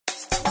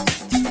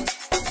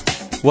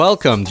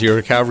Welcome to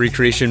your Calvary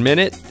Creation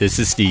Minute. This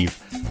is Steve.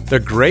 The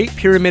Great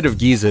Pyramid of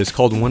Giza is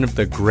called one of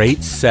the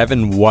great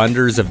 7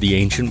 wonders of the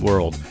ancient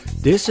world.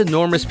 This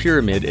enormous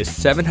pyramid is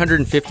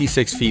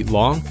 756 feet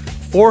long,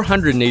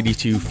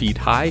 482 feet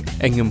high,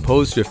 and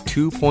composed of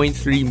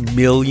 2.3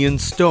 million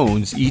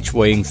stones, each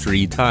weighing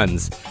 3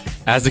 tons.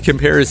 As a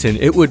comparison,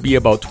 it would be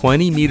about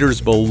 20 meters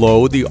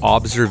below the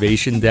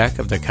observation deck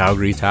of the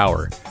Calgary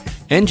Tower.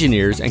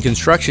 Engineers and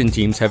construction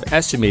teams have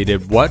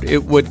estimated what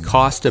it would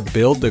cost to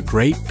build the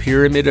Great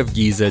Pyramid of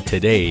Giza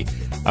today,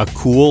 a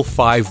cool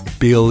 $5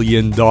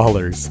 billion.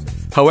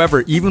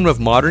 However, even with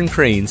modern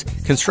cranes,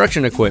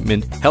 construction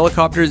equipment,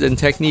 helicopters, and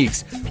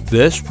techniques,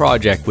 this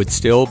project would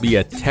still be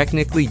a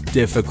technically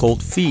difficult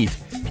feat.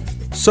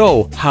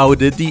 So, how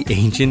did the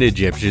ancient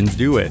Egyptians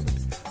do it?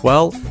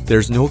 Well,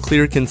 there's no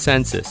clear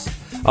consensus.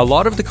 A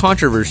lot of the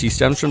controversy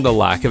stems from the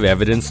lack of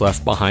evidence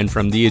left behind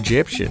from the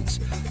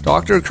Egyptians.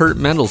 Dr. Kurt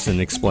Mendelsohn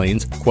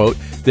explains, quote,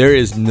 "There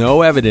is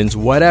no evidence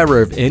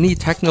whatever of any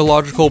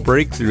technological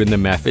breakthrough in the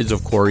methods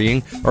of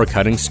quarrying or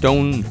cutting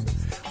stone,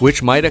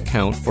 which might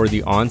account for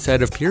the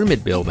onset of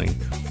pyramid building.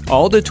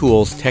 All the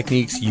tools,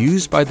 techniques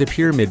used by the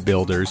pyramid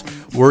builders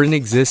were in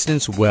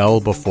existence well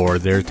before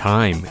their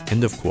time,"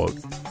 end of quote.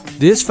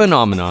 This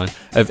phenomenon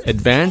of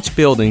advanced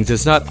buildings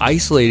is not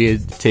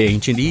isolated to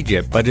ancient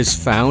Egypt, but is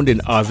found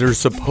in other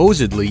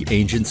supposedly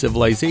ancient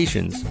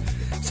civilizations,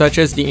 such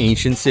as the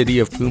ancient city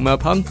of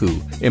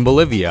Pumapunku in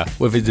Bolivia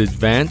with its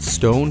advanced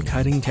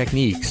stone-cutting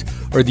techniques,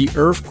 or the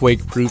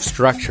earthquake-proof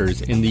structures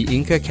in the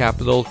Inca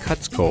capital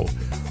Cuzco,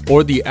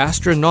 or the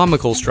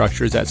astronomical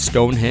structures at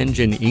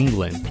Stonehenge in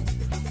England.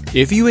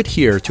 If you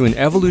adhere to an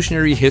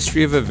evolutionary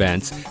history of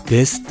events,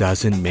 this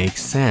doesn't make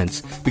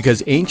sense,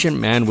 because ancient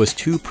man was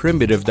too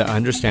primitive to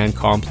understand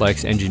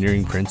complex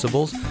engineering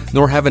principles,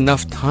 nor have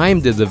enough time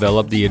to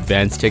develop the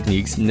advanced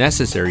techniques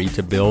necessary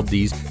to build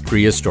these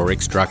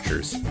prehistoric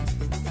structures.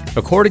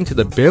 According to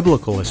the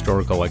biblical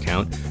historical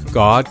account,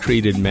 God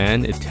created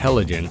man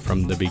intelligent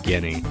from the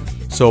beginning.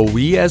 So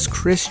we as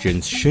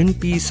Christians shouldn't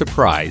be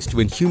surprised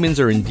when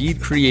humans are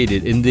indeed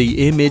created in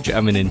the image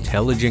of an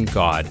intelligent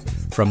God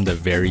from the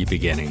very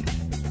beginning.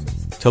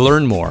 To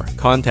learn more,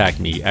 contact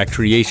me at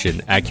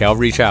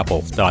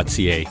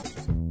creation@calvarychapel.ca.